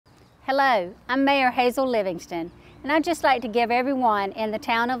Hello, I'm Mayor Hazel Livingston, and I'd just like to give everyone in the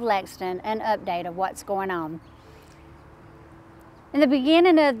town of Lexington an update of what's going on. In the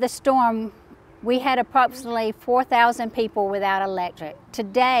beginning of the storm, we had approximately 4,000 people without electric.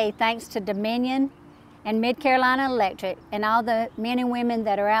 Today, thanks to Dominion and Mid-Carolina Electric and all the men and women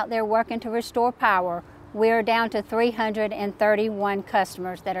that are out there working to restore power, we're down to 331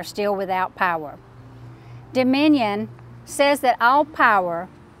 customers that are still without power. Dominion says that all power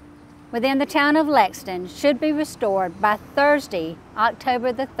within the town of Lexington should be restored by Thursday,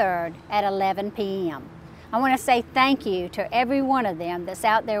 October the 3rd at 11 p.m. I want to say thank you to every one of them that's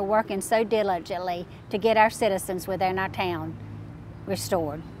out there working so diligently to get our citizens within our town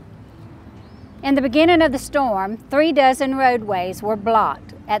restored. In the beginning of the storm, 36 roadways were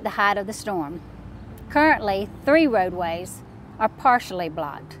blocked at the height of the storm. Currently, 3 roadways are partially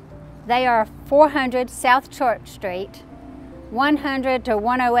blocked. They are 400 South Church Street, 100 to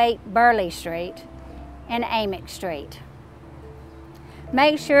 108 Burley Street, and Amick Street.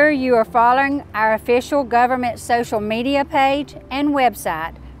 Make sure you are following our official government social media page and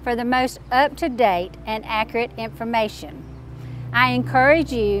website for the most up-to-date and accurate information. I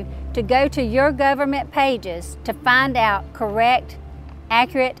encourage you to go to your government pages to find out correct,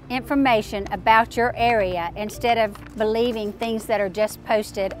 accurate information about your area instead of believing things that are just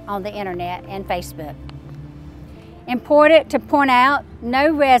posted on the internet and Facebook. Important to point out,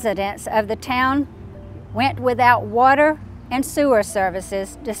 no residents of the town went without water and sewer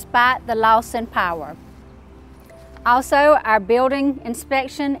services despite the loss in power. Also, our building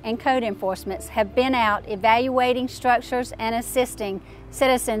inspection and code enforcements have been out evaluating structures and assisting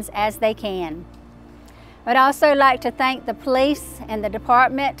citizens as they can. I'd also like to thank the police and the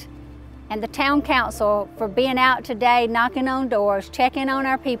department and the town council for being out today, knocking on doors, checking on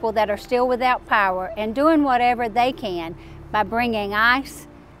our people that are still without power, and doing whatever they can by bringing ice,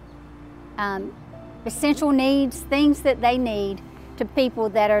 essential needs, things that they need to people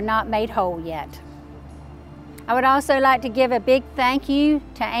that are not made whole yet. I would also like to give a big thank you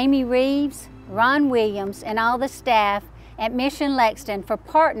to Amy Reeves, Ron Williams, and all the staff at Mission Lexington for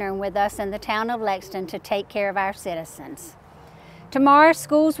partnering with us in the town of Lexington to take care of our citizens. Tomorrow,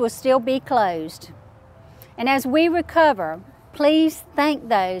 schools will still be closed. And as we recover, please thank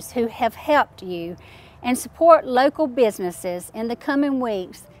those who have helped you and support local businesses in the coming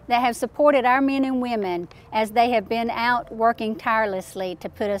weeks that have supported our men and women as they have been out working tirelessly to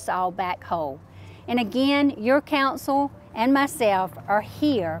put us all back whole. And again, your council and myself are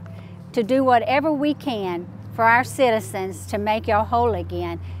here to do whatever we can for our citizens to make y'all whole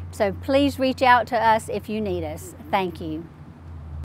again. So please reach out to us if you need us. Thank you.